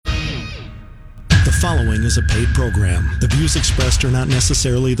following is a paid program. The views expressed are not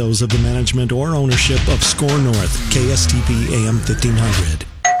necessarily those of the management or ownership of SKOR North, KSTP AM 1500.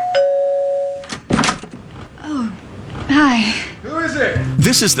 Oh, hi. Who is it?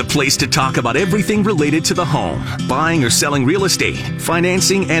 This is the place to talk about everything related to the home, buying or selling real estate,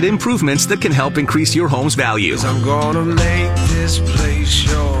 financing, and improvements that can help increase your home's value. I'm gonna make this place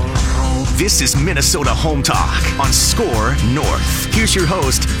your home. This is Minnesota Home Talk on SKOR North. Here's your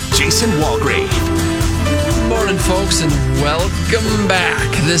host, Jason Walgrave. Good morning, folks, and welcome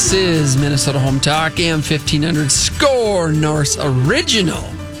back. This is Minnesota Home Talk, AM 1500 SKOR North's original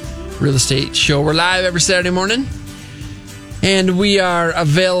real estate show. We're live every Saturday morning, and we are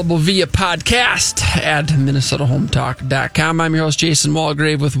available via podcast at minnesotahometalk.com. I'm your host, Jason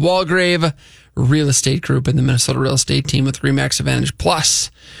Walgrave, with Walgrave Real Estate Group and the Minnesota Real Estate Team with RE/MAX Advantage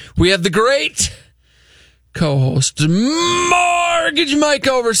Plus. We have the great co-host, Mortgage Mike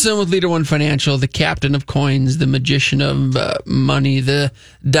Overson with Leader One Financial, the captain of coins, the magician of money, the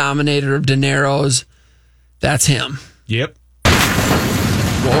dominator of dineros. That's him. Yep.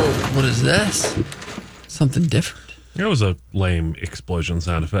 Whoa, what is this? Something different. That was a lame explosion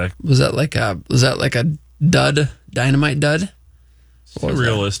sound effect. Was that like a dud, dynamite dud? So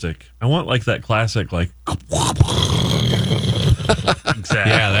realistic. I want like that classic, like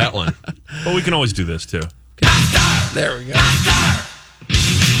exactly. Yeah, that one. But we can always do this too. There we go.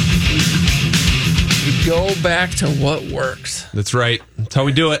 We go back to what works. That's right. That's how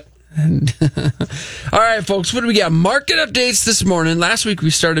we do it. All right, folks, what do we got? Market updates this morning. Last week we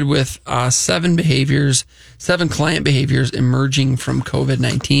started with 7 client behaviors emerging from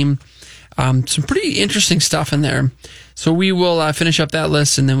COVID-19. Some pretty interesting stuff in there. So we will finish up that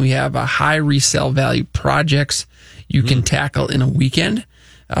list, and then we have high resale value projects you can tackle in a weekend.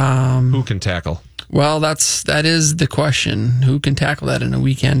 Who can tackle? Well, that is the question. Who can tackle that in a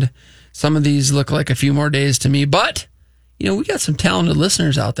weekend? Some of these look like a few more days to me, but we got some talented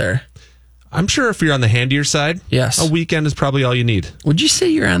listeners out there. I'm sure if you're on the handier side, yes, a weekend is probably all you need. Would you say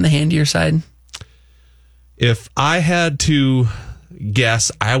you're on the handier side? If I had to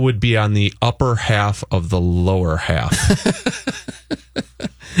guess, I would be on the upper half of the lower half.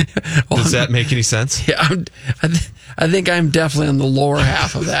 Does that make any sense? Yeah, I think I'm definitely on the lower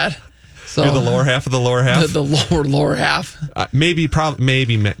half of that. So you're the lower half of the lower half? The lower half. Maybe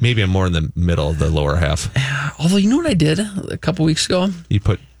I'm more in the middle of the lower half. Although, you know what I did a couple weeks ago? You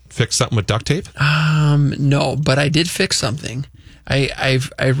fix something with duct tape? No, but I did fix something. I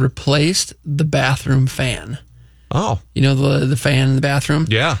replaced the bathroom fan. Oh. The fan in the bathroom?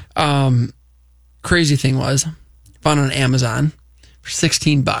 Yeah. Crazy thing was, found it on Amazon for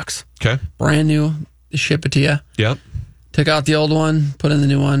 $16. Okay. Brand new. They ship it to you. Yep. Took out the old one, put in the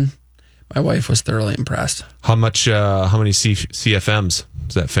new one. My wife was thoroughly impressed. How many CFMs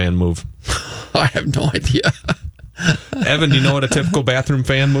does that fan move? I have no idea. Evan, do you know what a typical bathroom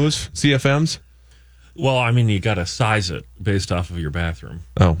fan moves? CFMs? Well, I mean, you got to size it based off of your bathroom.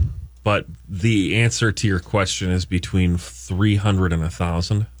 Oh. But the answer to your question is between 300 and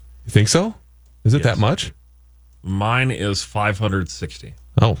 1,000. You think so? Is it that much? Mine is 560.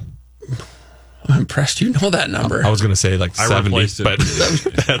 Oh. I'm impressed you know that number. I was going to say like 70, but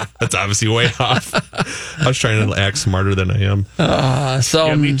that's obviously way off. I was trying to act smarter than I am.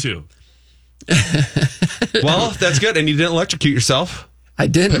 Yeah, me too. Well, that's good. And you didn't electrocute yourself? I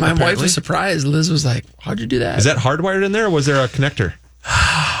didn't. My wife was surprised. Liz was like, how'd you do that? Is that hardwired in there, or was there a connector?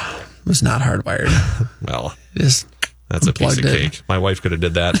 It was not hardwired. Well, that's a piece of cake. My wife could have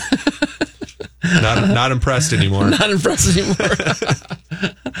did that. Not impressed anymore. Not impressed anymore.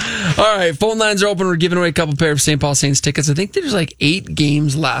 All right, phone lines are open. We're giving away a couple pair of St. Paul Saints tickets. I think there's like 8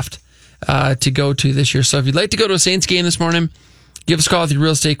 games left to go to this year. So if you'd like to go to a Saints game this morning, give us a call with your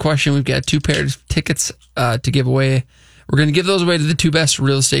real estate question. We've got 2 pairs of tickets to give away. We're going to give those away to the 2 best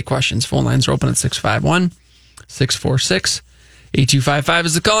real estate questions. Phone lines are open at 651-646-8255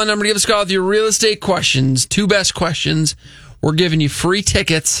 is the call number. Give us a call with your real estate questions. 2 best questions. We're giving you free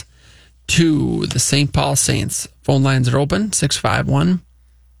tickets to the St. Paul Saints. Phone lines are open,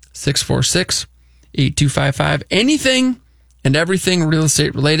 651-646-8255. Anything and everything real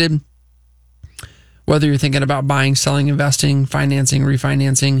estate related, whether you're thinking about buying, selling, investing, financing,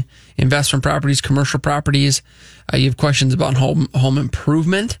 refinancing, investment properties, commercial properties, you have questions about home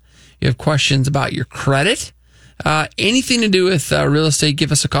improvement, you have questions about your credit, anything to do with real estate,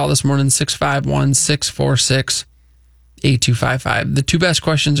 give us a call this morning, 651-646-8255. The 2 best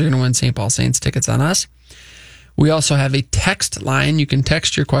questions are going to win St. Paul Saints tickets on us. We also have a text line. You can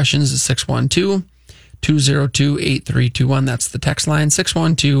text your questions at 612-202-8321. That's the text line,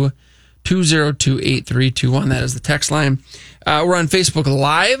 612-202-8321. That is the text line. We're on Facebook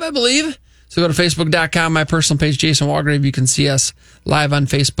Live, I believe. So go to Facebook.com, my personal page, Jason Walgrave. You can see us live on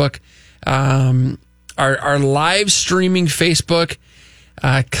Facebook. Our live streaming Facebook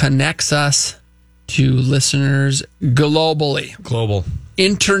connects us to listeners globally. Global.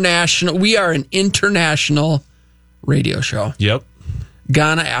 International. We are an international radio show. Yep.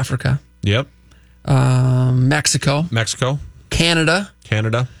 Ghana, Africa. Yep. Mexico. Canada.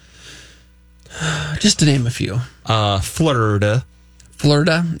 Just to name a few. Florida.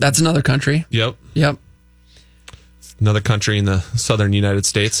 That's another country. Yep. Another country in the southern United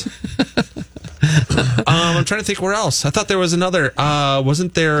States. I'm trying to think where else. I thought there was another.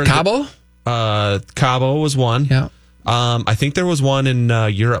 Wasn't there? Cabo? Cabo was one. Yeah. I think there was one in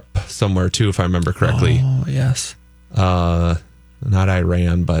Europe somewhere too, if I remember correctly. Oh, yes. Not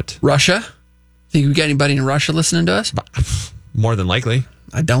Iran, but Russia? Think we got anybody in Russia listening to us? More than likely.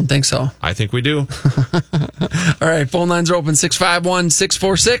 I don't think so. I think we do. All right, phone lines are open,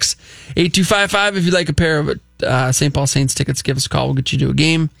 651-646-8255. If you'd like a pair of St. Paul Saints tickets, give us a call. We'll get you to a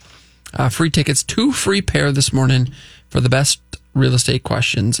game. Free tickets, 2 free pair this morning for the best real estate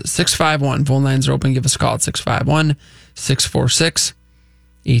questions. 651. Phone lines are open. Give us a call at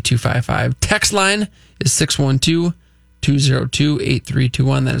 651-646-8255. Text line is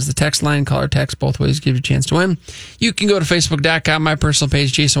 612-202-8321. That is the text line. Call or text both ways. Give you a chance to win. You can go to Facebook.com, my personal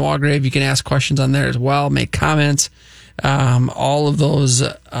page, Jason Walgrave. You can ask questions on there as well. Make comments. All of those,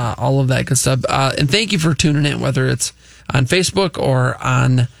 all of that good stuff. And thank you for tuning in, whether it's on Facebook or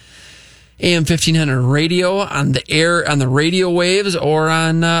on AM 1500 radio, on the air, on the radio waves, or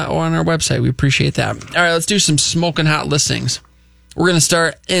on our website. We appreciate that. All right, let's do some smoking hot listings. We're going to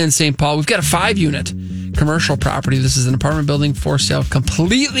start in St. Paul. We've got a 5-unit commercial property. This is an apartment building for sale,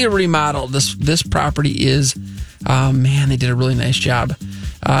 completely remodeled. This property is, they did a really nice job.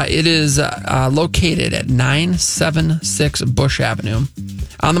 It is located at 976 Bush Avenue,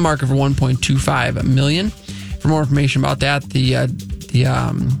 on the market for $1.25 million. For more information about that, the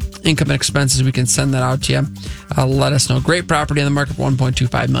income and expenses, we can send that out to you. Let us know. Great property on the market for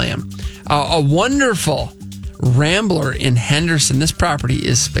 $1.25 million. A wonderful Rambler in Henderson. This property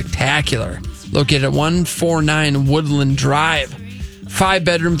is spectacular. Located at 149 Woodland Drive.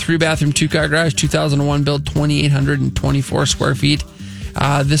 5-bedroom, 3-bathroom, 2-car garage, 2001 build, 2,824 square feet.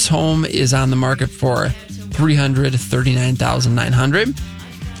 This home is on the market for $339,900.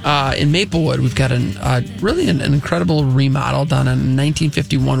 In Maplewood, we've got an incredible remodel done on a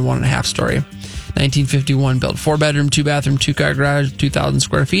 1951 1.5 story. 1951 built, 4-bedroom, 2-bathroom, 2-car garage, 2,000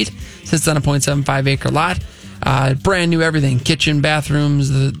 square feet. Sits on a 0.75 acre lot. Brand new everything. Kitchen,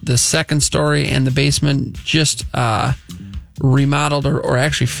 bathrooms, the second story and the basement just remodeled or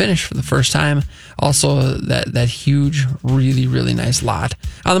actually finished for the first time. Also, that huge, really, really nice lot.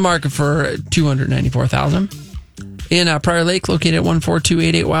 On the market for $294,000. In Prior Lake, located at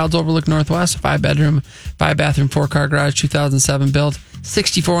 14288 Wilds Overlook Northwest, 5-bedroom, 5-bathroom, 4-car garage, 2007 built,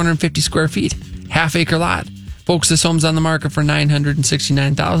 6,450 square feet, half-acre lot. Folks, this home's on the market for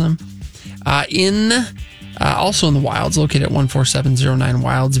 $969,000. Also in the Wilds, located at 14709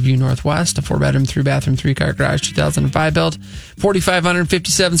 Wilds View Northwest, a 4-bedroom, 3-bathroom, 3-car garage, 2005 built,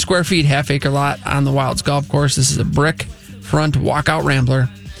 4,557 square feet, half-acre lot on the Wilds Golf Course. This is a brick front walkout Rambler.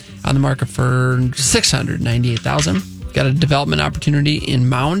 On the market for $698,000. Got a development opportunity in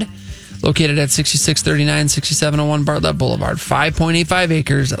Mound, located at 6639 6701 Bartlett Boulevard. 5.85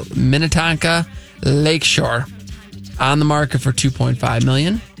 acres, Minnetonka Lakeshore. On the market for $2.5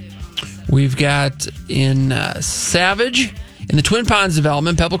 million. We've got in Savage, in the Twin Ponds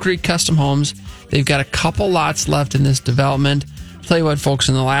development, Pebble Creek Custom Homes. They've got a couple lots left in this development. Tell you what, folks,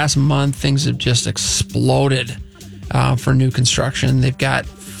 in the last month, things have just exploded for new construction. They've got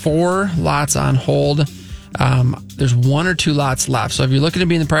 4 lots on hold. There's 1 or 2 lots left. So if you're looking to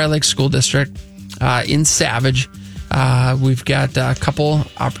be in the Prior Lake School District in Savage, we've got a couple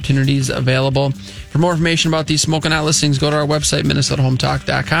opportunities available. For more information about these smoking hot listings, go to our website,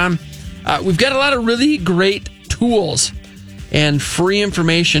 MinnesotaHometalk.com. We've got a lot of really great tools and free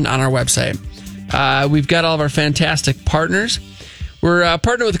information on our website. We've got all of our fantastic partners. We're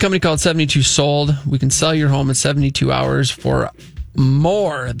partnered with a company called 72 Sold. We can sell your home in 72 hours for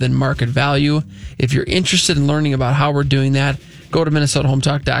more than market value. If you're interested in learning about how we're doing that, go to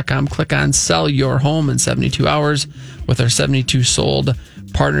MinnesotaHometalk.com, click on Sell Your Home in 72 Hours with our 72 Sold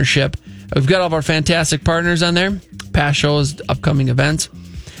partnership. We've got all of our fantastic partners on there, past shows, upcoming events.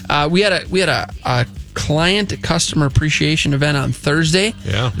 We had a client customer appreciation event on Thursday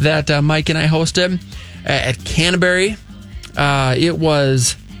that Mike and I hosted at Canterbury. It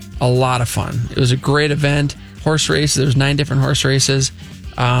was a lot of fun. It was a great event. Horse races. There's 9 different horse races.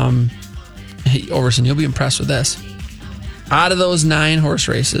 Overson, you'll be impressed with this. Out of those 9 horse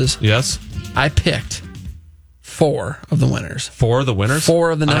races, yes, I picked 4 of the winners. 4 of the winners?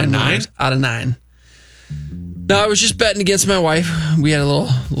 4 of the 9 Out of 9? winners out of 9. No, I was just betting against my wife. We had a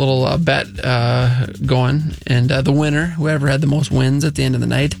little bet going, and the winner, whoever had the most wins at the end of the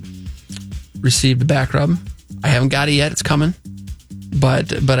night, received the back rub. I haven't got it yet; it's coming,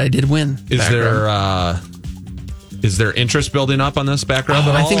 but I did win. Is there interest building up on this back rub at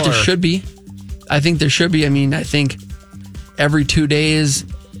all? I think there should be. I mean, I think every 2 days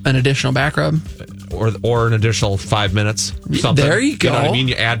an additional back rub. Or an additional 5 minutes. Something. There you go. You know what I mean?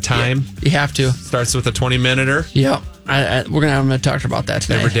 You add time. Yeah, you have to. Starts with a 20-minuter. Yeah. We're going to talk about that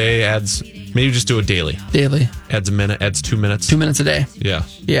today. Every day adds, maybe just do it daily. Daily. Adds a minute, adds 2 minutes. 2 minutes a day. Yeah.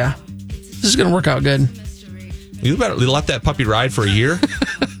 Yeah. This is going to work out good. You better let that puppy ride for a year.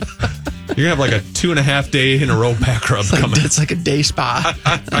 You're going to have like a 2.5 day in a row back rub coming. It's like a day spa.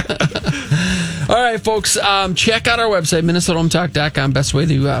 All right, folks. Check out our website, MinnesotaHometalk.com. Best way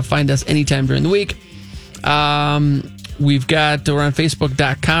to find us anytime during the week. We're on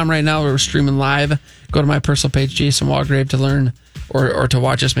Facebook.com right now. We're streaming live. Go to my personal page, Jason Walgrave, to learn or to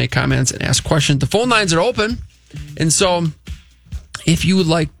watch us make comments and ask questions. The phone lines are open. And so if you would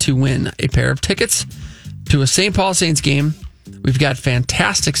like to win a pair of tickets to a St. Paul Saints game, we've got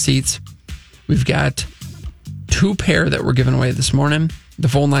fantastic seats. We've got 2 pair that we're giving away this morning. The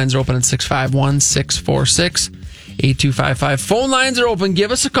phone lines are open at 651-646-8255. Phone lines are open.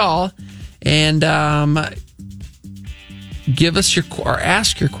 Give us a call and give us or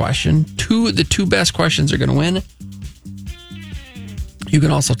ask your question. The 2 best questions are going to win. You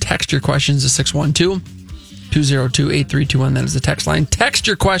can also text your questions to 612-202-8321. That is the text line. Text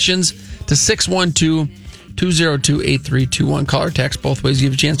your questions to 612-202-8321. Call or text. Both ways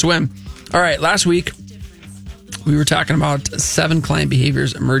give you a chance to win. All right, last week we were talking about 7 client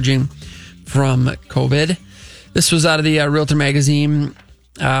behaviors emerging from COVID. This was out of the Realtor Magazine,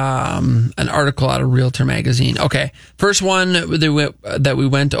 an article out of Realtor Magazine. Okay, first one that we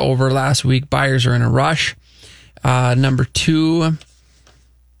went over last week, buyers are in a rush. Number 2,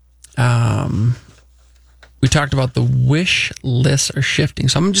 we talked about the wish lists are shifting.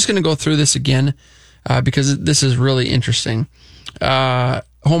 So I'm just going to go through this again because this is really interesting.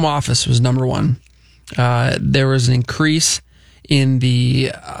 Home office was number 1. There was an increase in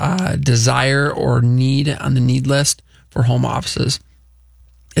the desire or need on the need list for home offices.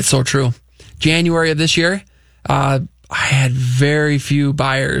 It's so true. January of this year, I had very few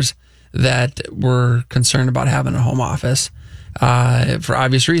buyers that were concerned about having a home office for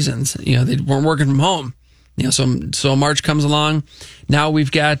obvious reasons. You know, they weren't working from home. You know, so March comes along. Now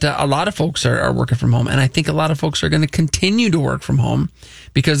we've got a lot of folks are working from home, and I think a lot of folks are going to continue to work from home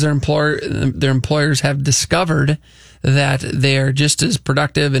because their employers have discovered that they are just as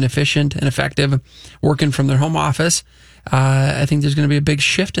productive and efficient and effective working from their home office. I think there's going to be a big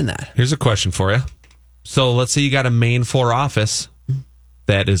shift in that. Here's a question for you. So let's say you got a main floor office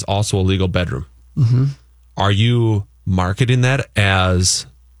that is also a legal bedroom. Mm-hmm. Are you marketing that as,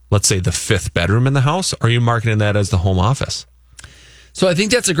 let's say, the 5th bedroom in the house? Or are you marketing that as the home office? So I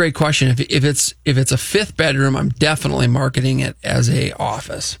think that's a great question. If it's a 5th bedroom, I'm definitely marketing it as a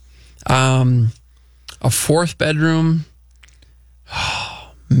office. A 4th bedroom,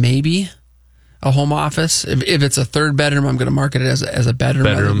 maybe a home office. If it's a 3rd bedroom, I'm going to market it as a bedroom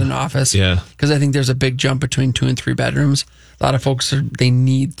rather than an office. Yeah, because I think there's a big jump between 2 and 3 bedrooms. A lot of folks they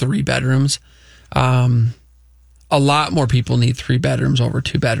need 3 bedrooms. A lot more people need 3 bedrooms over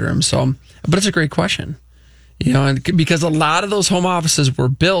 2 bedrooms. So, but it's a great question, you know, because a lot of those home offices were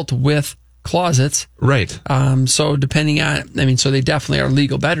built with closets, right? So depending on, so they definitely are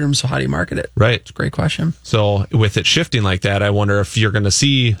legal bedrooms. So how do you market it? Right, it's a great question. So with it shifting like that, I wonder if you're going to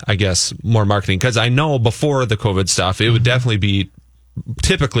see, I guess, more marketing, because I know before the COVID stuff, it would definitely be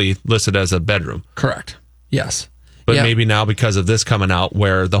typically listed as a bedroom. Correct. Yes, but maybe now because of this coming out,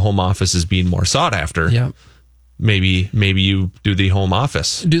 where the home office is being more sought after. Yeah. Maybe you do the home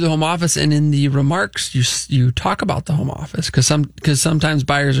office. Do the home office, and in the remarks you talk about the home office because sometimes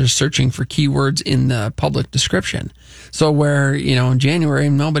buyers are searching for keywords in the public description. So where in January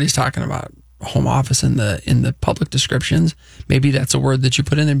nobody's talking about home office in the public descriptions, maybe that's a word that you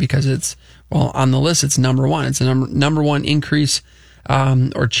put in there because it's on the list. It's number 1. It's a number 1 increase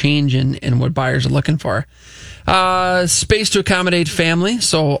or change in what buyers are looking for. Space to accommodate family,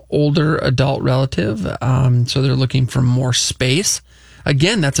 so older adult relative. So they're looking for more space.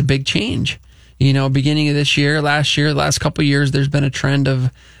 Again, that's a big change. Beginning of this year, last year, the last couple of years, there's been a trend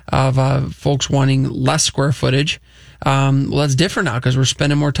of folks wanting less square footage. That's different now because we're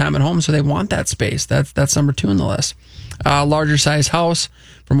spending more time at home, so they want that space. That's number 2 on the list. Larger size house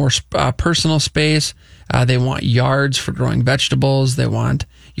for more personal space. They want yards for growing vegetables. They want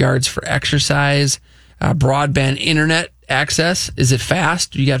yards for exercise, broadband internet access. Is it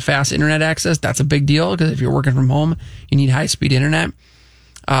fast? You got fast internet access? That's a big deal because if you're working from home, you need high-speed internet.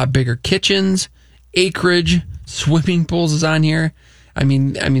 Bigger kitchens, acreage, swimming pools is on here. I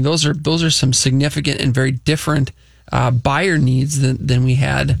mean, those are some significant and very different buyer needs than we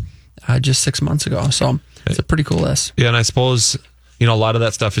had just 6 months ago. So it's a pretty cool list. Yeah, and I suppose, a lot of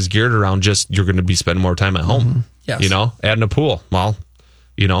that stuff is geared around just you're going to be spending more time at home. Mm-hmm. Yes. Adding a pool. Well,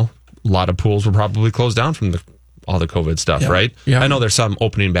 a lot of pools were probably closed down from all the COVID stuff, right? Yeah. I know there's some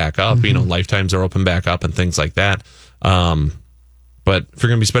opening back up. Mm-hmm. Lifetimes are open back up and things like that. But if you're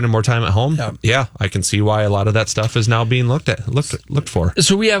going to be spending more time at home, I can see why a lot of that stuff is now being looked for.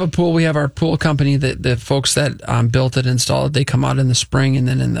 So we have a pool. We have our pool company that the folks that built it, installed it. They come out in the spring and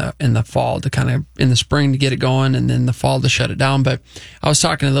then in the fall to kind of in the spring to get it going, and then the fall to shut it down. But I was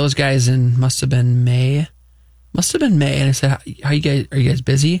talking to those guys in must have been May, and I said, "Are you guys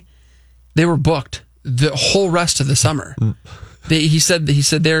busy?" They were booked the whole rest of the summer. He said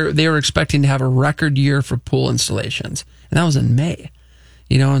they were expecting to have a record year for pool installations, and that was in May.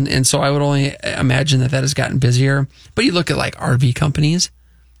 And so I would only imagine that has gotten busier. But you look at like RV companies,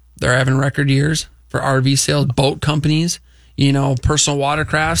 they're having record years for RV sales, boat companies, personal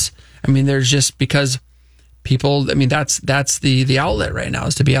watercrafts. There's just because people, that's the outlet right now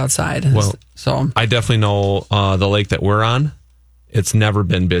is to be outside. Well, so I definitely know the lake that we're on. It's never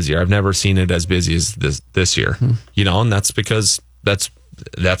been busier. I've never seen it as busy as this year. And that's because that's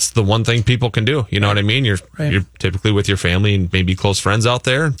the one thing people can do. You know what I mean? You're typically with your family and maybe close friends out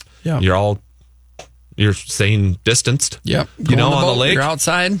there. Yeah. You're staying distanced. Yep. On the lake. You're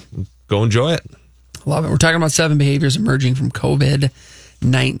outside. Go enjoy it. Love it. We're talking about 7 behaviors emerging from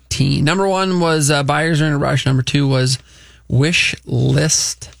COVID-19. Number 1 was buyers are in a rush. Number 2 was wish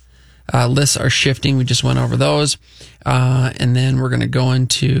list. Lists are shifting. We just went over those. And then we're going to go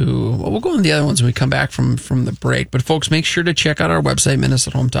into, we'll go into the other ones when we come back from the break. But folks, make sure to check out our website,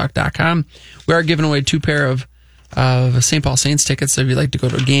 MinnesotaHometalk.com. We are giving away 2 pair of St. Paul Saints tickets. So if you'd like to go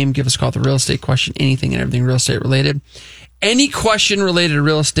to a game, give us a call at the real estate question, anything and everything real estate related. Any question related to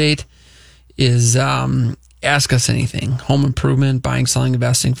real estate is ask us anything. Home improvement, buying, selling,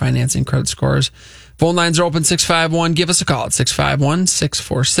 investing, financing, credit scores. Phone lines are open, 651. Give us a call at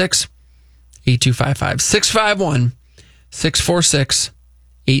 651-646-8255.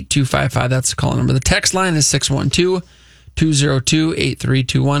 651-646-8255. That's the call number. The text line is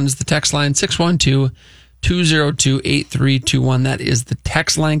 612-202-8321 is the text line. 612-202-8321. That is the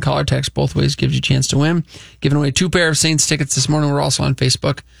text line. Call or text both ways gives you a chance to win. Giving away 2 pair of Saints tickets this morning. We're also on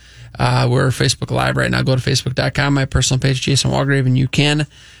Facebook. We're Facebook Live right now. Go to Facebook.com, my personal page, Jason Walgrave, and you can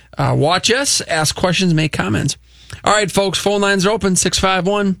watch us, ask questions, make comments. All right, folks, phone lines are open,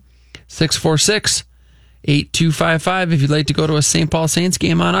 651-646-8255. If you'd like to go to a St. Paul Saints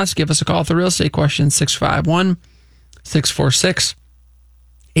game on us, give us a call at the real estate question,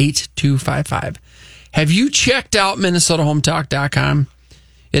 651-646-8255. Have you checked out MinnesotaHometalk.com?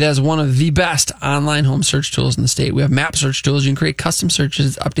 It has one of the best online home search tools in the state. We have map search tools. You can create custom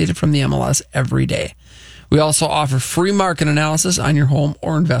searches updated from the MLS every day. We also offer free market analysis on your home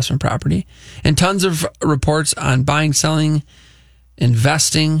or investment property and tons of reports on buying, selling,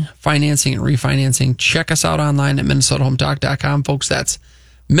 investing, financing, and refinancing. Check us out online at MinnesotaHometalk.com, folks. That's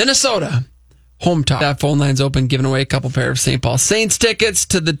Minnesota Home Talk. That phone line's open, giving away a couple pair of St. Paul Saints tickets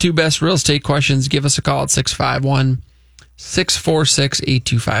to the 2 best real estate questions. Give us a call at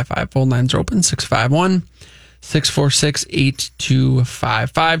 651-646-8255. Phone lines are open,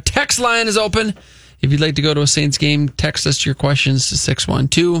 651-646-8255. Text line is open. If you'd like to go to a Saints game, text us your questions to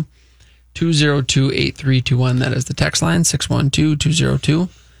 612-202-8321. That is the text line,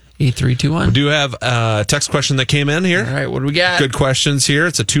 612-202-8321. We do have a text question that came in here. All right, what do we got? Good questions here.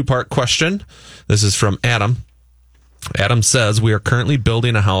 It's a 2-part question. This is from Adam. Adam says, we are currently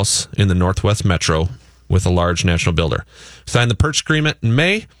building a house in the Northwest Metro with a large national builder. Signed the purchase agreement in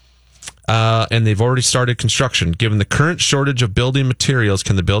May, and they've already started construction. Given the current shortage of building materials,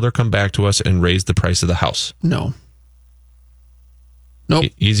 can the builder come back to us and raise the price of the house? No.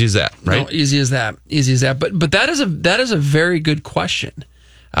 Nope. Easy as that, right? No, easy as that. But that is a very good question,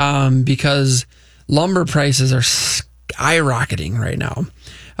 because lumber prices are skyrocketing right now,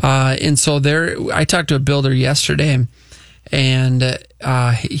 and so I talked to a builder yesterday, and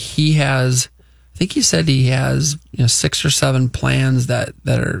he has. I think he said he has 6 or 7 plans that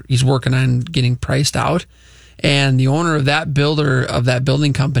he's working on getting priced out, and the owner of that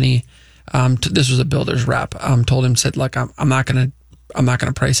building company, this was a builder's rep, told him, said, look, I'm not gonna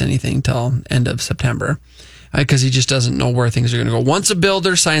price anything till end of September, because he just doesn't know where things are going to go. Once a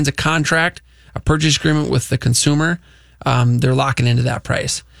builder signs a contract, a purchase agreement with the consumer, they're locking into that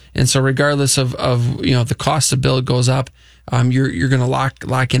price. And so regardless of if the cost to build goes up, you're going to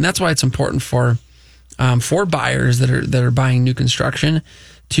lock in. That's why it's important for buyers that are buying new construction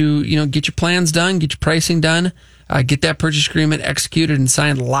to, get your plans done, get your pricing done, get that purchase agreement executed and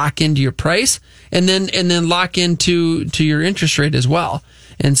signed, lock into your price, and then lock into your interest rate as well.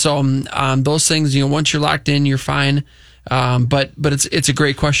 And so those things, once you're locked in, you're fine. But it's a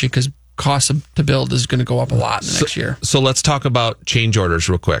great question because cost to build is going to go up a lot in the next year. So let's talk about change orders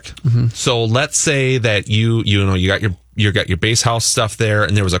real quick. Mm-hmm. So let's say that you got your base house stuff there,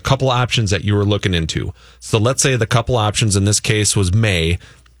 and there was a couple options that you were looking into. So let's say the couple options in this case was May.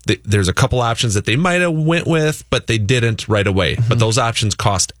 There's a couple options that they might have went with, but they didn't right away. Mm-hmm. But those options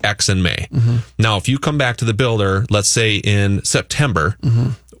cost X in May. Mm-hmm. Now, if you come back to the builder, let's say in September,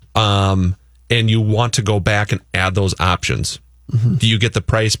 mm-hmm. And you want to go back and add those options, mm-hmm. do you get the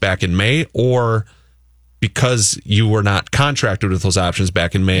price back in May, or because you were not contracted with those options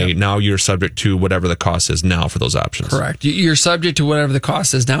back in May, now you're subject to whatever the cost is now for those options? Correct. You're subject to whatever the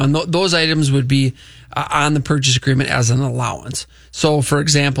cost is now. And those items would be on the purchase agreement as an allowance. So, for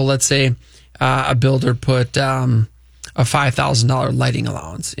example, let's say a builder put a $5,000 lighting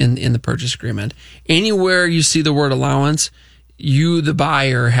allowance in the purchase agreement. Anywhere you see the word allowance, you, the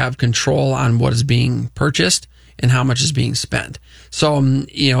buyer, have control on what is being purchased and how much is being spent. So,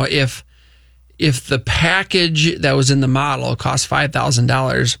 if the package that was in the model cost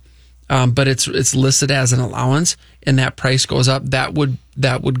 $5,000, but it's listed as an allowance and that price goes up, that would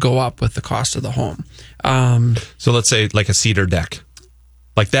go up with the cost of the home. So let's say like a cedar deck.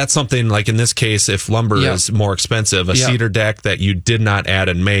 Like that's something like in this case, if lumber is more expensive, a cedar deck that you did not add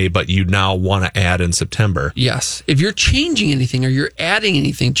in May, but you now want to add in September. Yes. If you're changing anything or you're adding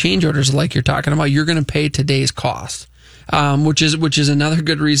anything, change orders like you're talking about, you're going to pay today's cost. Which is another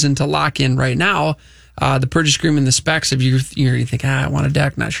good reason to lock in right now. The purchase agreement, the specs. If you think, I want a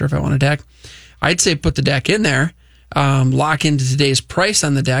deck, not sure if I want a deck, I'd say put the deck in there, lock into today's price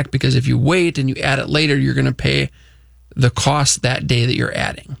on the deck, because if you wait and you add it later, you're going to pay the cost that day that you're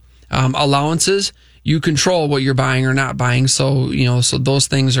adding. Allowances, you control what you're buying or not buying, so those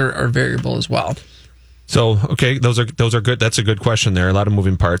things are variable as well. So, okay, those are good. That's a good question there. A lot of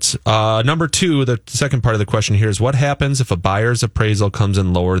moving parts. Number 2, the second part of the question here is, what happens if a buyer's appraisal comes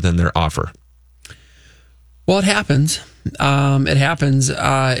in lower than their offer? Well, it happens. It happens.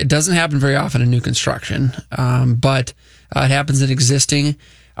 It doesn't happen very often in new construction, but it happens in existing.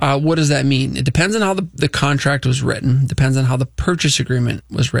 What does that mean? It depends on how the contract was written. It depends on how the purchase agreement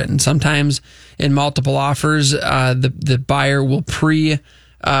was written. Sometimes in multiple offers, the buyer will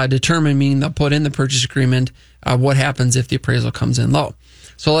determine, meaning they'll put in the purchase agreement, what happens if the appraisal comes in low.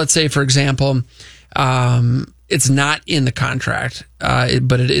 So let's say, for example, it's not in the contract,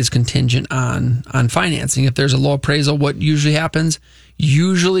 but it is contingent on financing. If there's a low appraisal, what usually happens?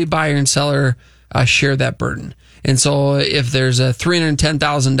 Usually buyer and seller share that burden. And so if there's a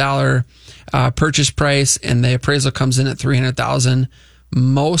 $310,000 purchase price and the appraisal comes in at $300,000,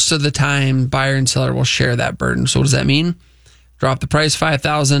 most of the time buyer and seller will share that burden. So what does that mean? Drop the price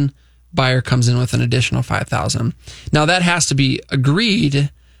 $5,000, buyer comes in with an additional $5,000. Now that has to be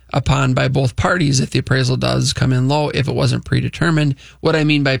agreed upon by both parties if the appraisal does come in low, if it wasn't predetermined. What I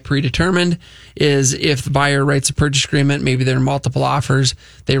mean by predetermined is if the buyer writes a purchase agreement, maybe there are multiple offers,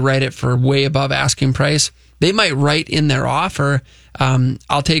 they write it for way above asking price. They might write in their offer,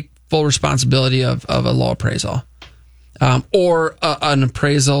 I'll take full responsibility of a low appraisal, or an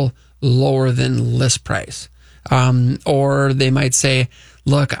appraisal lower than list price. Or they might say,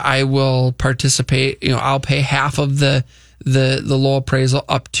 look, I will participate, I'll pay half of the low appraisal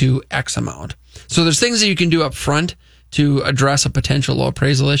up to X amount. So there's things that you can do up front to address a potential low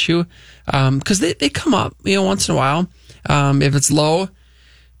appraisal issue, because they come up, once in a while. If it's low,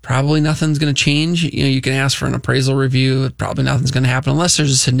 probably nothing's going to change. You can ask for an appraisal review. Probably nothing's going to happen unless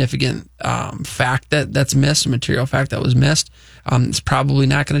there's a significant fact that's missed, a material fact that was missed. It's probably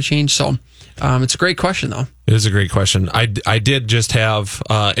not going to change. So it's a great question, though. It is a great question. I did just have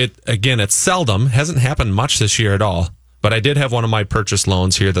it again. It's seldom, hasn't happened much this year at all. But I did have one of my purchase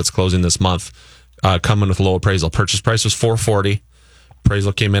loans here that's closing this month come in with low appraisal. Purchase price was $440.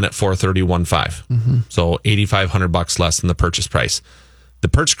 Appraisal came in at $431.5. Mm-hmm. So $8,500 less than the purchase price. The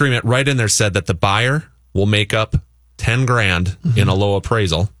purchase agreement right in there said that the buyer will make up $10,000 in a low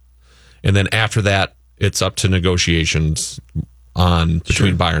appraisal, and then after that, it's up to negotiations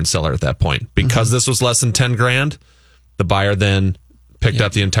between buyer and seller at that point. Because this was less than $10,000, the buyer then picked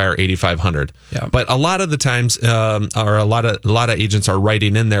up the entire $8,500. Yeah. But a lot of the times, or a lot of agents are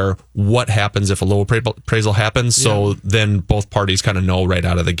writing in there what happens if a low appraisal happens. So then both parties kind of know right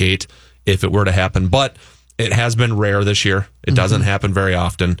out of the gate if it were to happen. But It has been rare this year. It doesn't happen very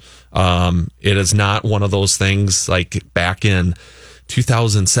often. It is not one of those things like back in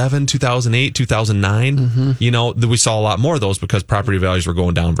 2007, 2008, 2009. We saw a lot more of those because property values were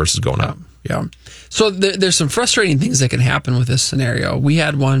going down versus going up. Yeah. So there's some frustrating things that can happen with this scenario. We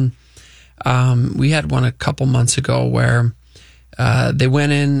had one a couple months ago where they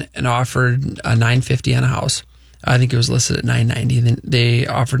went in and offered a $950 on a house. I think it was listed at $990. Then they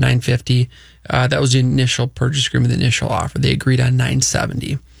offered $950. That was the initial purchase agreement, the initial offer. They agreed on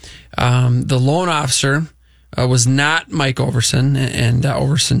 $970. The loan officer was not Mike Overson and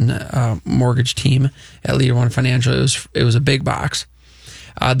Overson mortgage team at Leader One Financial. It was a big box.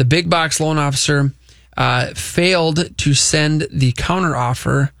 The big box loan officer failed to send the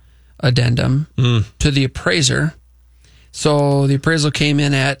counteroffer addendum to the appraiser. So the appraisal came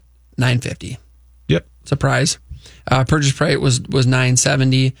in at $950. Yep. Surprise. Purchase price was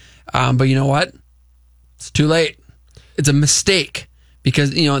 $970. But you know what? It's too late. It's a mistake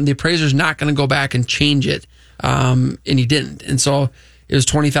because, the appraiser's not going to go back and change it. And he didn't. And so it was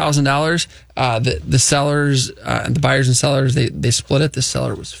 $20,000. The sellers, the buyers and sellers, they split it. The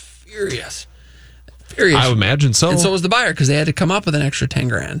seller was furious. I would imagine so. And so was the buyer because they had to come up with an extra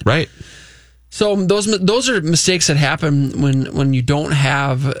 $10,000. Right. So those are mistakes that happen when you don't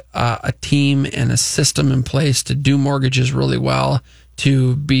have a team and a system in place to do mortgages really well.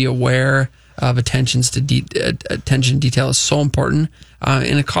 To be aware of attention to detail is so important,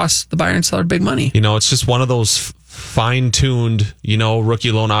 and it costs the buyer and seller big money. It's just one of those fine-tuned,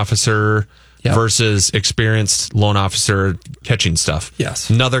 rookie loan officer versus experienced loan officer catching stuff. Yes.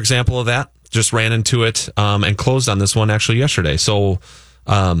 Another example of that. Just ran into it and closed on this one actually yesterday. So,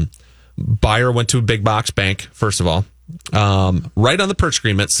 buyer went to a big box bank, first of all. Right on the purchase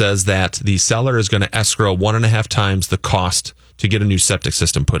agreement says that the seller is going to escrow 1.5 times the cost to get a new septic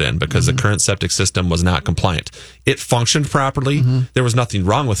system put in because the current septic system was not compliant. It functioned properly. There was nothing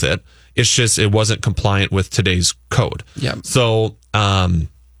wrong with it. It's just it wasn't compliant with today's code. Yeah. So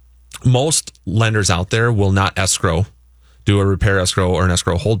most lenders out there will not do a repair escrow or an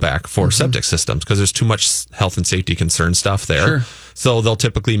escrow holdback for septic systems because there's too much health and safety concern stuff there. Sure. So they'll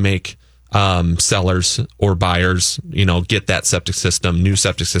typically make sellers or buyers, get that new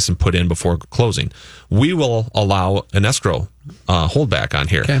septic system put in before closing. We will allow an escrow holdback on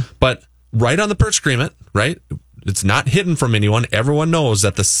here. Okay. But right on the purchase agreement, right? It's not hidden from anyone. Everyone knows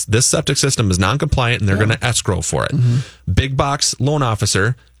that this septic system is non-compliant and they're going to escrow for it. Big box loan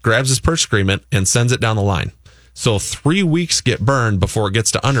officer grabs his purchase agreement and sends it down the line. So 3 weeks get burned before it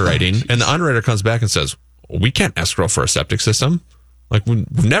gets to underwriting, and the underwriter comes back and says, we can't escrow for a septic system. Like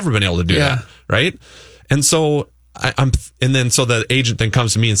we've never been able to do that, right? And so so the agent then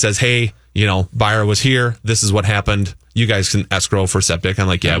comes to me and says, hey, buyer was here. This is what happened. You guys can escrow for septic. I'm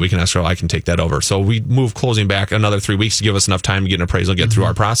like, yeah, we can escrow. I can take that over. So we move closing back another 3 weeks to give us enough time to get an appraisal, get through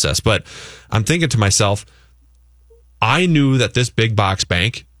our process. But I'm thinking to myself, I knew that this big box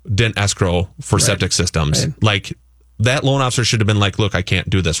bank didn't escrow for septic systems. Right. Like that loan officer should have been like, look, I can't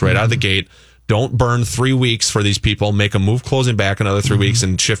do this right out of the gate. Don't burn 3 weeks for these people. Make them move closing back another 3 weeks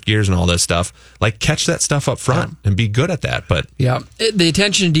and shift gears and all this stuff. Like catch that stuff up front and be good at that. But the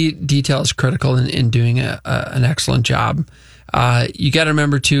attention to detail is critical in doing an excellent job. You got to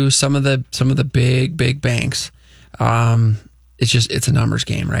remember too, some of the big banks. It's a numbers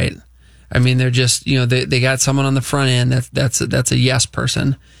game, right? I mean, they're just they got someone on the front end that's a yes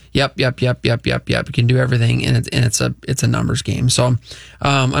person. Yep. You can do everything, and it's a numbers game. So,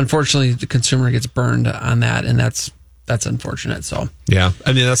 unfortunately, the consumer gets burned on that, and that's unfortunate. So, yeah,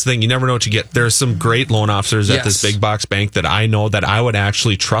 I mean that's the thing. You never know what you get. There's some great loan officers at this big box bank that I know that I would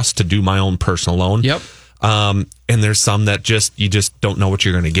actually trust to do my own personal loan. Yep. And there's some that you just don't know what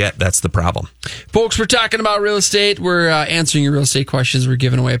you're going to get. That's the problem. Folks, we're talking about real estate. We're answering your real estate questions. We're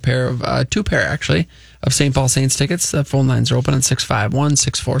giving away two pair actually, of St. Paul Saints tickets. The phone lines are open at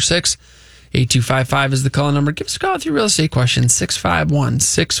 651-646-8255 is the call number. Give us a call with your real estate questions.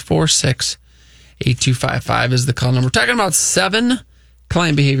 651-646-8255 is the call number. We're talking about 7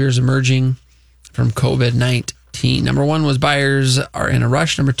 client behaviors emerging from COVID-19. Number 1 was buyers are in a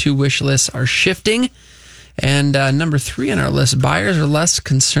rush. Number 2, wish lists are shifting. And number 3 on our list, buyers are less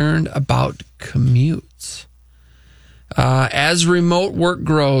concerned about commutes. As remote work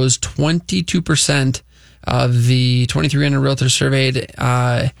grows, 22% of the 2,300 realtors surveyed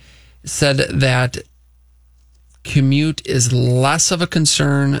said that commute is less of a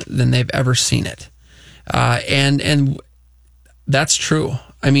concern than they've ever seen it. And that's true.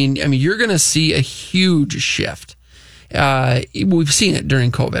 I mean, you're going to see a huge shift. we've seen it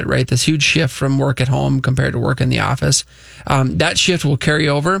during COVID, right? This huge shift from work at home compared to work in the office. That shift will carry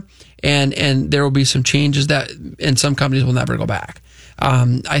over, and there will be some changes and some companies will never go back.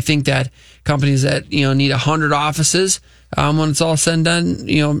 I think that companies that, need 100 offices, when it's all said and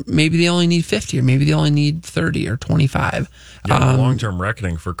done, maybe they only need 50, or maybe they only need 30 or 25. The long-term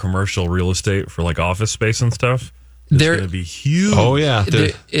reckoning for commercial real estate for like office space and stuff is going to be huge. Oh yeah,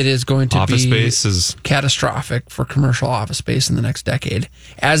 it is going to office be space is catastrophic for commercial office space in the next decade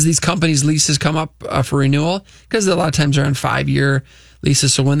as these companies' leases come up for renewal, because a lot of times they're on 5-year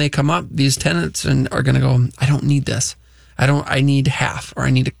leases. So when they come up, these tenants are going to go, I don't need this. I need half, or I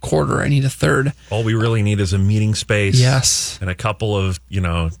need a quarter, or I need a third. All we really need is a meeting space. Yes. And a couple of,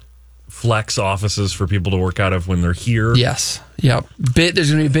 flex offices for people to work out of when they're here. Yes. Yep. There's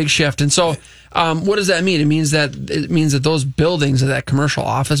going to be a big shift. And so what does that mean? It means that those buildings, that commercial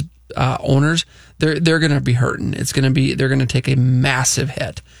office owners, they're going to be hurting. They're going to take a massive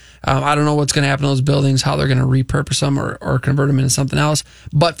hit. I don't know what's going to happen to those buildings, how they're going to repurpose them or convert them into something else.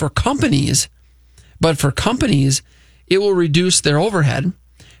 But for companies, it will reduce their overhead.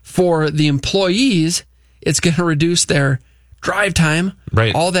 For the employees, it's going to reduce their drive time.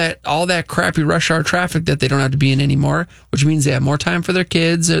 Right. All that crappy rush hour traffic that they don't have to be in anymore, which means they have more time for their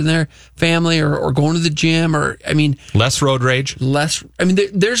kids and their family, or going to the gym, less road rage. There's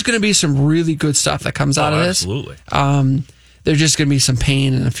going to be some really good stuff that comes out of this. Absolutely. There's just going to be some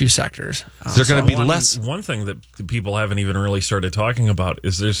pain in a few sectors. There's going to be less. One thing that people haven't even really started talking about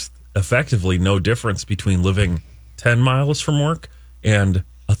is there's effectively no difference between living 10 miles from work and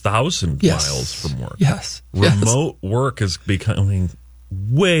 1,000 miles from work. Yes. Remote work is becoming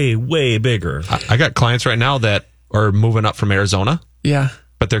way, way bigger. I got clients right now that are moving up from Arizona. Yeah.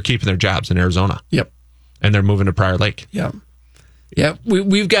 But they're keeping their jobs in Arizona. Yep. And they're moving to Prior Lake. Yep. Yeah,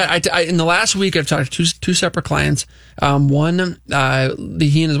 we've got. in the last week, I've talked to two separate clients. One, he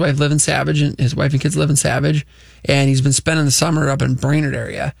and his wife live in Savage, and his wife and kids live in Savage, and he's been spending the summer up in Brainerd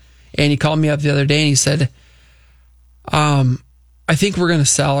area. And he called me up the other day, and he said, "I think we're going to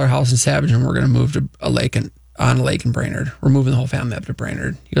sell our house in Savage, and we're going to move to a lake in Brainerd. We're moving the whole family up to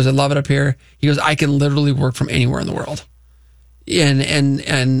Brainerd." He goes, "I love it up here." He goes, "I can literally work from anywhere in the world,"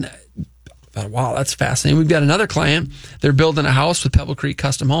 and. Wow, that's fascinating. We've got another client. They're building a house with Pebble Creek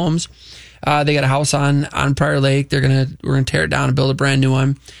Custom Homes. They got a house on Prior Lake. We're gonna tear it down and build a brand new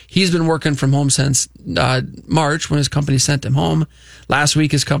one. He's been working from home since March, when his company sent him home. Last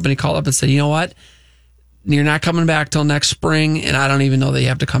week, his company called up and said, "You know what? You're not coming back till next spring, and I don't even know that you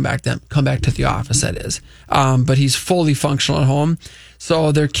have to come back to the office." That is, but he's fully functional at home.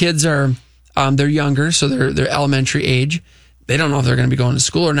 So their kids are they're younger, so they're elementary age. They don't know if they're going to be going to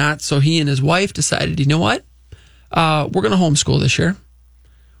school or not. So he and his wife decided, you know what? We're going to homeschool this year.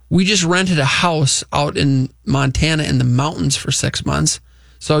 We just rented a house out in Montana in the mountains for 6 months.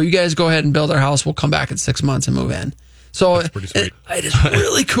 So you guys go ahead and build our house. We'll come back in 6 months and move in. So that's pretty sweet. It is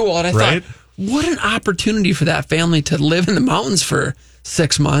really cool. And I right? thought, what an opportunity for that family to live in the mountains for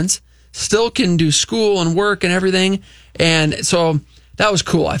 6 months, still can do school and work and everything. And so that was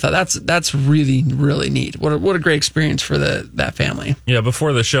cool. I thought that's really, really neat. What a great experience for that family. Yeah,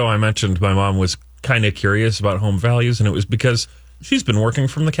 before the show, I mentioned my mom was kind of curious about home values, and it was because she's been working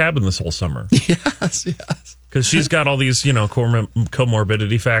from the cabin this whole summer. Yes. Because she's got all these,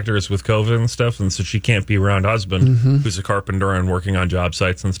 comorbidity factors with COVID and stuff, and so she can't be around husband, who's a carpenter and working on job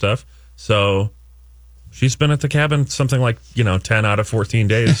sites and stuff. So she's been at the cabin something like, 10 out of 14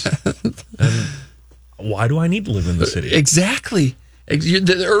 days. And why do I need to live in the city? Exactly.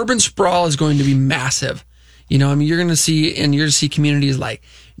 The urban sprawl is going to be massive. You're going to see communities like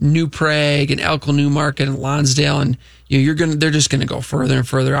New Prague and Elko Newmarket and Lonsdale, and they're just going to go further and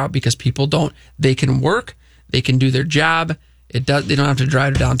further out because people they can work, they can do their job. They don't have to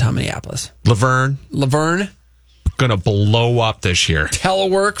drive to downtown Minneapolis. Laverne going to blow up this year.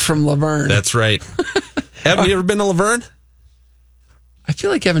 Telework from Laverne. That's right. Have you ever been to Laverne? I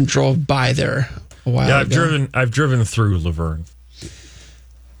feel like Evan drove by there a while ago. I've driven through Laverne.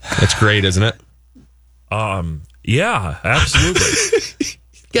 It's great, isn't it? Yeah, absolutely.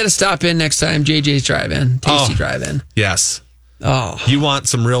 Got to stop in next time. JJ's Drive-In, Tasty Drive-In. Yes. Oh, you want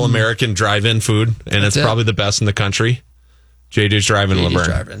some real American drive-in food, and it's probably the best in the country. JJ's Drive-In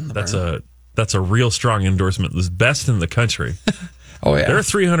Laverne. That's a real strong endorsement. This best in the country. Oh yeah. There are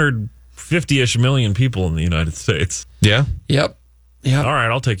 350-ish million people in the United States. Yeah. Yep. All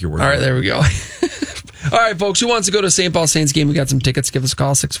right, I'll take your word. All right, there we go. All right, folks, who wants to go to St. Paul Saints game? We got some tickets. Give us a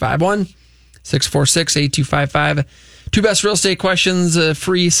call, 651-646-8255. Two best real estate questions,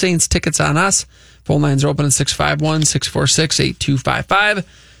 free Saints tickets on us. Phone lines are open at 651-646-8255.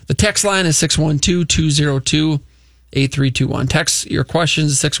 The text line is 612-202-8255. 612-202-8321. Text your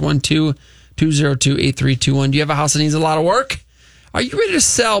questions to 612-202-8321. Do you have a house that needs a lot of work? Are you ready to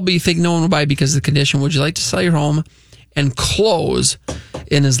sell, but you think no one will buy because of the condition? Would you like to sell your home and close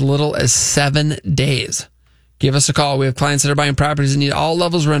in as little as 7 days? Give us a call. We have clients that are buying properties that need all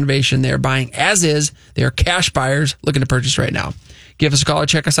levels of renovation. They are buying as is. They are cash buyers looking to purchase right now. Give us a call or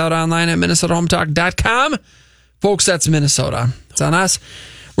check us out online at MinnesotaHometalk.com. Folks, that's Minnesota. It's on us.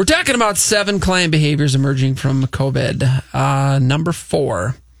 We're talking about 7 client behaviors emerging from COVID. Number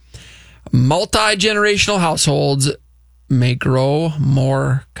 4, multi-generational households may grow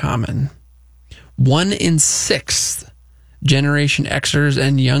more common. 1 in 6 Generation Xers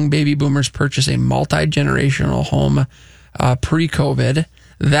and young baby boomers purchase a multi-generational home pre-COVID.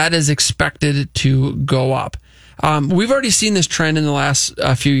 That is expected to go up. We've already seen this trend in the last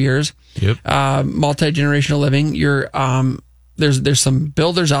few years. Yep. Multi-generational living. There's some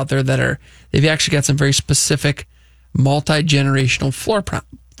builders out there they've actually got some very specific multi-generational floor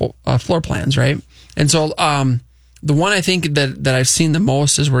plans, right? And so the one I think that I've seen the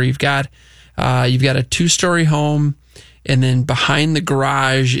most is where you've got a 2-story home, and then behind the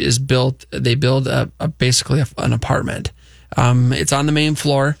garage they build basically an apartment. It's on the main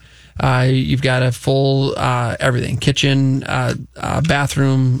floor. You've got a full everything: kitchen,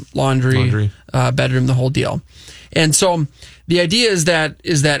 bathroom, laundry. Bedroom, the whole deal. And so the idea is that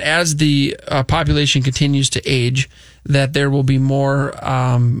as the population continues to age, that there will be more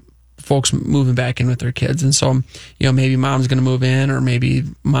folks moving back in with their kids. And so, maybe mom's going to move in, or maybe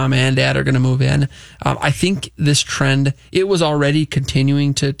mom and dad are going to move in. I think this trend, it was already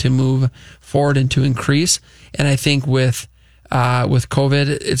continuing to move forward and to increase. And I think with COVID,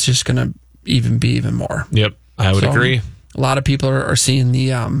 it's just going to be even more. Yep, I would agree. A lot of people are seeing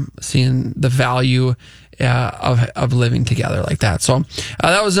the value of living together like that. So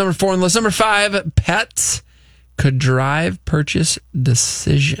that was number 4 on the list. Number 5, pets could drive purchase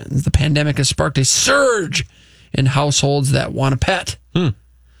decisions. The pandemic has sparked a surge in households that want a pet. You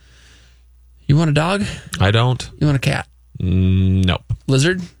want a dog? I don't. You want a cat? Nope.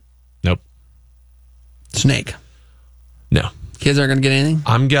 Lizard? Nope. Snake? No. Kids aren't going to get anything?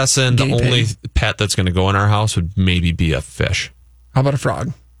 I'm guessing the only pig? pet that's going to go in our house would maybe be a fish. How about a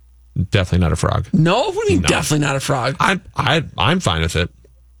frog? Definitely not a frog. No? What do you mean No. definitely not a frog? I'm fine with it.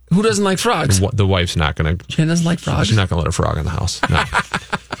 Who doesn't like frogs? The wife's not going to. Jen doesn't like frogs? She's not going to let a frog in the house. No.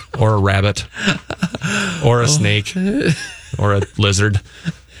 Or a rabbit. Or a snake. Or a lizard.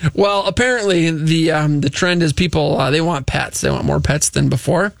 Well, apparently the trend is people, they want pets. They want more pets than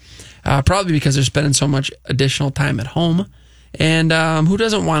before. Probably because they're spending so much additional time at home. And who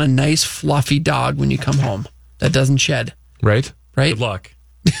doesn't want a nice, fluffy dog when you come home that doesn't shed? Right? Right? Good luck.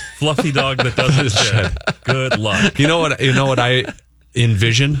 Fluffy dog that doesn't shed. Good luck. You know what I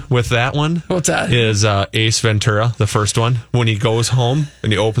envision with that one? What's that? Is Ace Ventura, the first one, when he goes home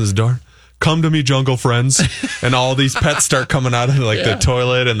and he opens the door. Come to me, jungle friends. And all these pets start coming out of the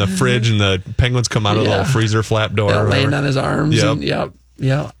toilet and the fridge, and the penguins come out of the little freezer flap door. Laying on his arms. Yep. And, yep.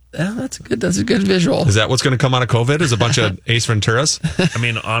 Yeah, that's a good visual. Is that what's going to come out of COVID? Is a bunch of Ace Venturas? I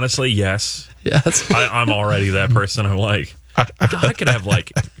mean, honestly, yes. Yes. I'm already that person. I'm like, I could have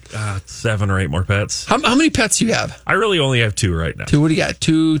 7 or 8 more pets. How many pets do you have? I really only have 2 right now. 2? What do you got?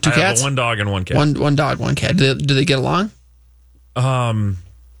 Two I cats? have 1 dog and 1 cat. One dog, 1 cat. Do they get along?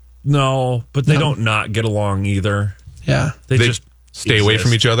 No, but they don't not get along either. Yeah. They just stay away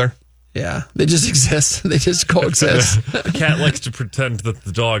from each other. Yeah. They just exist. They just coexist. The cat likes to pretend that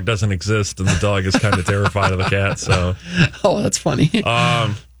the dog doesn't exist, and the dog is kind of terrified of the cat. So, oh, that's funny.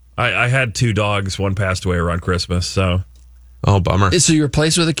 I had 2 dogs. 1 passed away around Christmas. So, oh, bummer. So you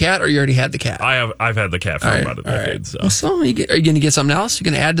replaced with a cat, or you already had the cat? I've had the cat for about a decade. Right. So, are you going to get something else? You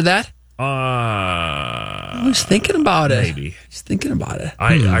going to add to that? He's thinking about it. Maybe he's thinking about it.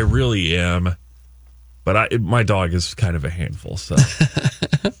 I really am, but my dog is kind of a handful. So,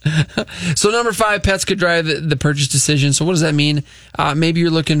 so number 5, pets could drive the purchase decision. So what does that mean? Maybe you're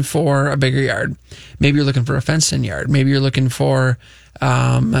looking for a bigger yard. Maybe you're looking for a fenced-in yard. Maybe you're looking for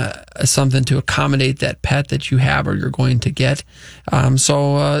something to accommodate that pet that you have or you're going to get.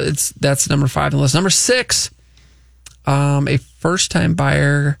 That's number 5 on the list. Number 6, a first-time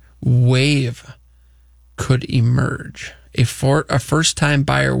buyer wave could emerge. A first-time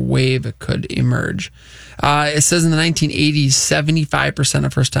buyer wave could emerge. It says in the 1980s, 75%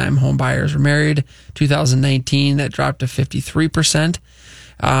 of first-time home buyers were married. 2019, that dropped to 53%.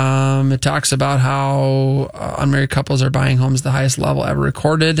 It talks about how unmarried couples are buying homes at the highest level ever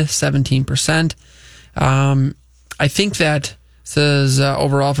recorded, 17%. I think that says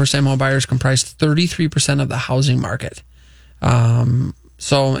overall first-time home buyers comprised 33% of the housing market.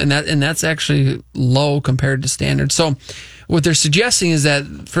 So, and that's actually low compared to standard. So, what they're suggesting is that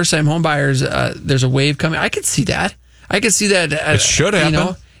first-time home buyers, there's a wave coming. I could see that. It should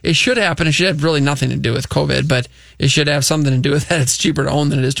happen. It should happen. It should have really nothing to do with COVID, but it should have something to do with that it's cheaper to own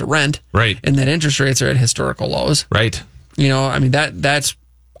than it is to rent. Right. And that interest rates are at historical lows. Right. I mean,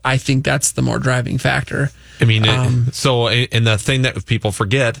 I think that's the more driving factor. I mean, and the thing that people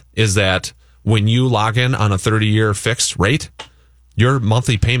forget is that when you log in on a 30-year fixed rate, your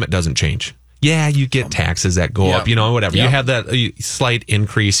monthly payment doesn't change. Yeah, you get taxes that go up, whatever. Yep. You have that slight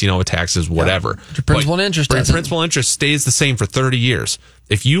increase, with taxes, whatever. Your principal and interest doesn't. Principal interest stays the same for 30 years.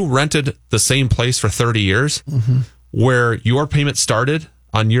 If you rented the same place for 30 years, where your payment started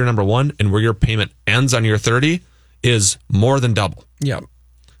on year number 1 and where your payment ends on year 30 is more than double. Yep.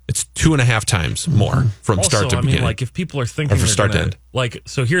 It's 2.5 times more from also, start to beginning. I mean, like if people are thinking from start to end. Like,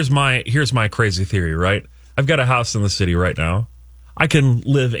 so here's my crazy theory, right? I've got a house in the city right now. I can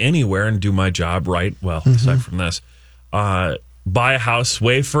live anywhere and do my job right. Well, aside from this, buy a house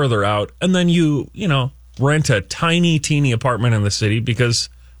way further out, and then you rent a teeny apartment in the city because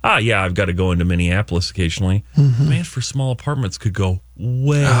I've got to go into Minneapolis occasionally. Man, for small apartments could go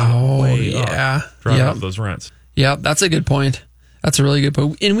way up, driving up those rents. Yeah, that's a good point. That's a really good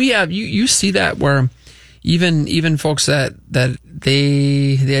point. And we have you see that where even folks that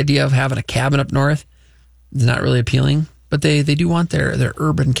the idea of having a cabin up north is not really appealing. But they do want their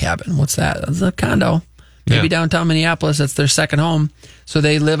urban cabin. What's that? That's a condo. Maybe downtown Minneapolis, that's their second home. So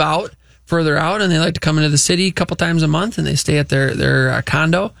they live further out, and they like to come into the city a couple times a month, and they stay at their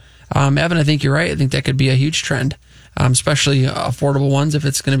condo. Evan, I think you're right. I think that could be a huge trend, especially affordable ones if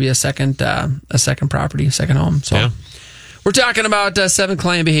it's going to be a second property, a second home. So we're talking about 7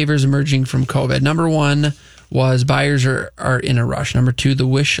 client behaviors emerging from COVID. Number 1 was buyers are in a rush. Number 2, the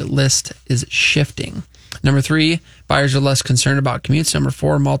wish list is shifting. Number 3, buyers are less concerned about commutes. Number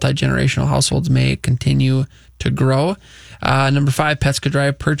 4, multi-generational households may continue to grow. Number 5, pets could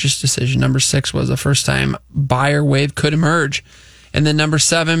drive purchase decision. Number 6 was a first-time buyer wave could emerge. And then number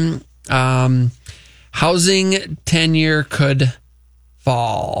 7, housing tenure could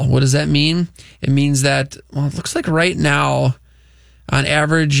fall. What does that mean? It means that, it looks like right now, on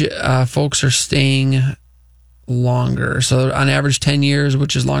average, folks are staying longer. So on average 10 years,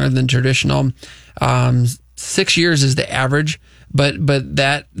 which is longer than traditional. 6 years is the average, but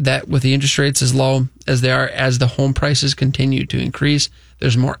that with the interest rates as low as they are, as the home prices continue to increase,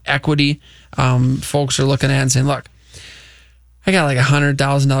 there's more equity. Folks are looking at and saying, look, I got like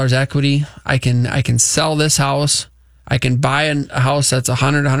 $100,000 equity. I can sell this house. I can buy a house that's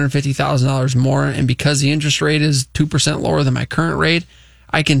 $150,000 more. And because the interest rate is 2% lower than my current rate,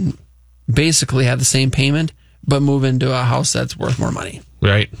 I can basically have the same payment, but move into a house that's worth more money.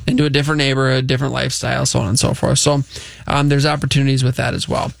 Right. Into a different neighborhood, different lifestyle, so on and so forth. So there's opportunities with that as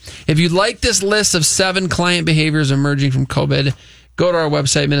well. If you'd like this list of 7 client behaviors emerging from COVID, go to our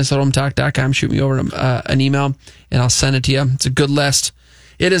website, MinnesotaHometalk.com, shoot me over an email, and I'll send it to you. It's a good list.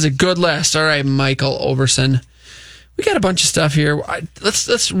 It is a good list. All right, Michael Overson. We got a bunch of stuff here.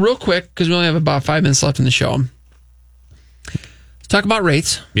 Let's real quick, because we only have about 5 minutes left in the show. Let's talk about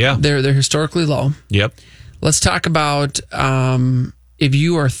rates. Yeah. They're historically low. Yep. Let's talk about if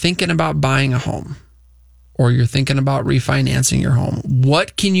you are thinking about buying a home or you're thinking about refinancing your home,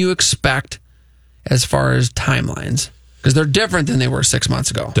 what can you expect as far as timelines? Because they're different than they were 6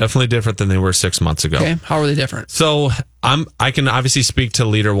 months ago. Definitely different than they were 6 months ago. Okay. How are they different? So I can obviously speak to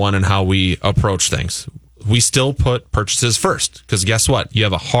Leader One and how we approach things. We still put purchases first because guess what? You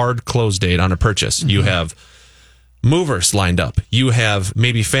have a hard close date on a purchase. Mm-hmm. You have movers lined up. You have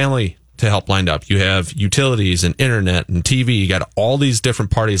maybe family to help lined up. You have utilities and internet and TV. You got all these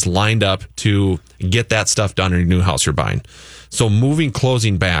different parties lined up to get that stuff done in your new house you're buying. So moving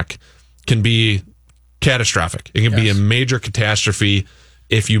closing back can be catastrophic. It can be a major catastrophe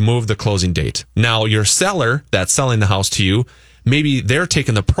if you move the closing date. Now, your seller that's selling the house to you, maybe they're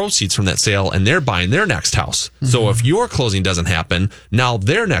taking the proceeds from that sale and they're buying their next house. Mm-hmm. So if your closing doesn't happen, now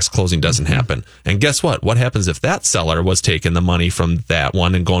their next closing doesn't happen. And guess what? What happens if that seller was taking the money from that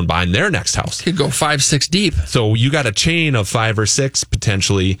one and going buying their next house? Could go 5-6 deep. So you got a chain of 5 or 6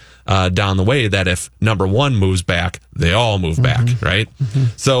 potentially down the way that if number one moves back, they all move back, right? Mm-hmm.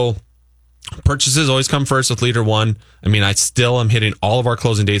 So purchases always come first with Leader One. I mean, I still am hitting all of our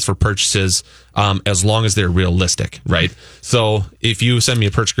closing dates for purchases as long as they're realistic, right? So if you send me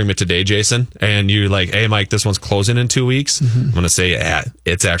a purchase agreement today, Jason, and you're like, hey, Mike, this one's closing in 2 weeks, I'm going to say,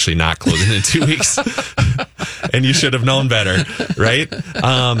 it's actually not closing in 2 weeks. And you should have known better, right?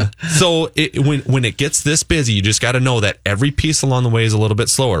 So when it gets this busy, you just got to know that every piece along the way is a little bit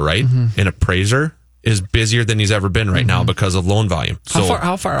slower, right? An appraiser is busier than he's ever been right now because of loan volume. So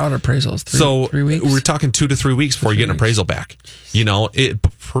How far out appraisals? 3 weeks? We're talking 2 to 3 weeks before you get an appraisal back.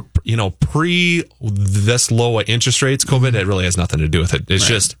 Pre this low interest rates, COVID, it really has nothing to do with it.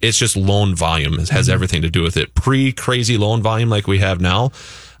 It's just loan volume. It has everything to do with it. Pre crazy loan volume like we have now.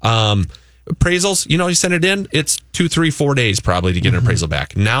 Appraisals, you send it in, it's 2, 3, 4 days probably to get an appraisal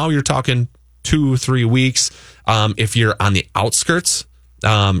back. Now you're talking 2, 3 weeks. If you're on the outskirts,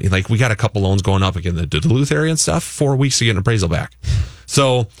 like we got a couple loans going up again, the Duluth area and stuff, 4 weeks to get an appraisal back.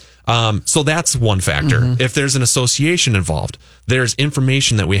 So that's one factor. If there's an association involved, there's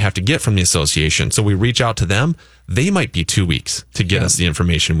information that we have to get from the association. So we reach out to them. They might be 2 weeks to get us the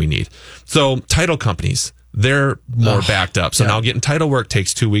information we need. So title companies, they're more backed up. So now getting title work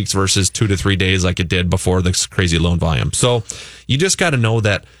takes 2 weeks versus 2 to 3 days like it did before this crazy loan volume. So you just got to know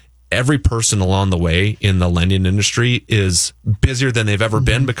that every person along the way in the lending industry is busier than they've ever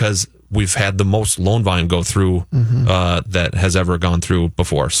been because we've had the most loan volume go through that has ever gone through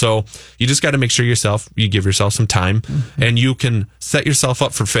before. So you just got to make sure you give yourself some time, and you can set yourself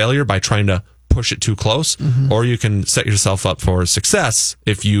up for failure by trying to push it too close, or you can set yourself up for success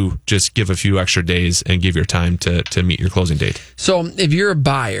if you just give a few extra days and give your time to meet your closing date. So if you're a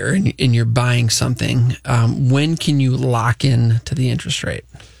buyer and you're buying something, when can you lock in to the interest rate?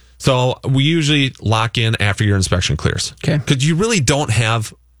 So we usually lock in after your inspection clears. Okay. Because you really don't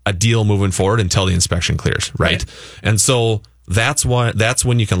have a deal moving forward until the inspection clears, right? And so that's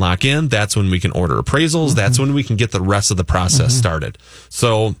when you can lock in. That's when we can order appraisals. That's when we can get the rest of the process started.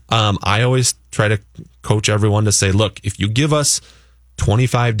 So I always try to coach everyone to say, look, if you give us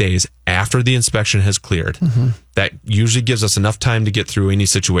 25 days after the inspection has cleared, that usually gives us enough time to get through any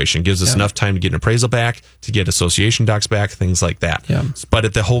situation, gives us enough time to get an appraisal back, to get association docs back, things like that.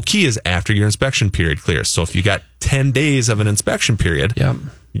 But the whole key is after your inspection period clears. So if you got 10 days of an inspection period,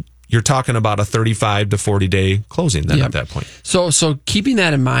 you're talking about a 35 to 40 day closing then at that point. So keeping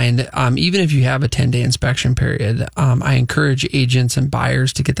that in mind, even if you have a 10-day inspection period, I encourage agents and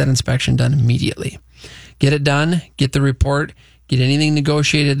buyers to get that inspection done immediately. Get it done, get the report, get anything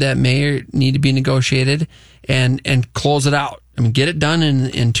negotiated that may need to be negotiated, and close it out. I mean, get it done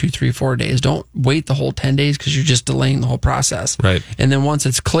in 2, 3, 4 days. Don't wait the whole 10 days because you're just delaying the whole process. Right. And then once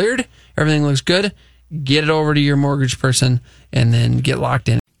it's cleared, everything looks good, get it over to your mortgage person and then get locked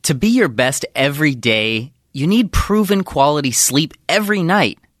in. To be your best every day, you need proven quality sleep every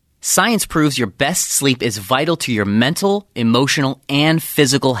night. Science proves your best sleep is vital to your mental, emotional, and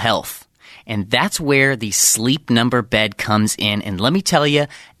physical health. And that's where the Sleep Number bed comes in. And let me tell you,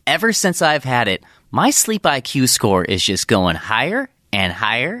 ever since I've had it, my Sleep IQ score is just going higher and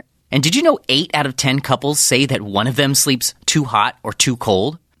higher. And did you know 8 out of 10 couples say that one of them sleeps too hot or too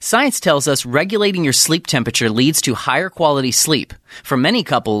cold? Science tells us regulating your sleep temperature leads to higher quality sleep. For many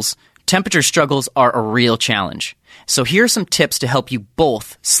couples, temperature struggles are a real challenge. So here are some tips to help you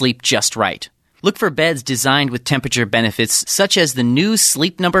both sleep just right. Look for beds designed with temperature benefits, such as the new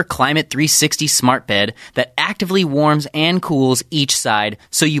Sleep Number Climate 360 Smart Bed that actively warms and cools each side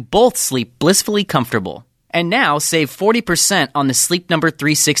so you both sleep blissfully comfortable. And now save 40% on the Sleep Number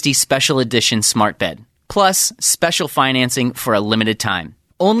 360 Special Edition Smart Bed, plus special financing for a limited time.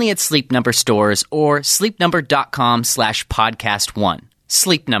 Only at Sleep Number stores or sleepnumber.com/podcast1.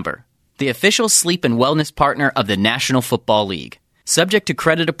 Sleep Number, the official sleep and wellness partner of the National Football League. Subject to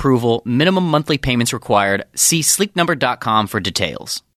credit approval, minimum monthly payments required. See sleepnumber.com for details.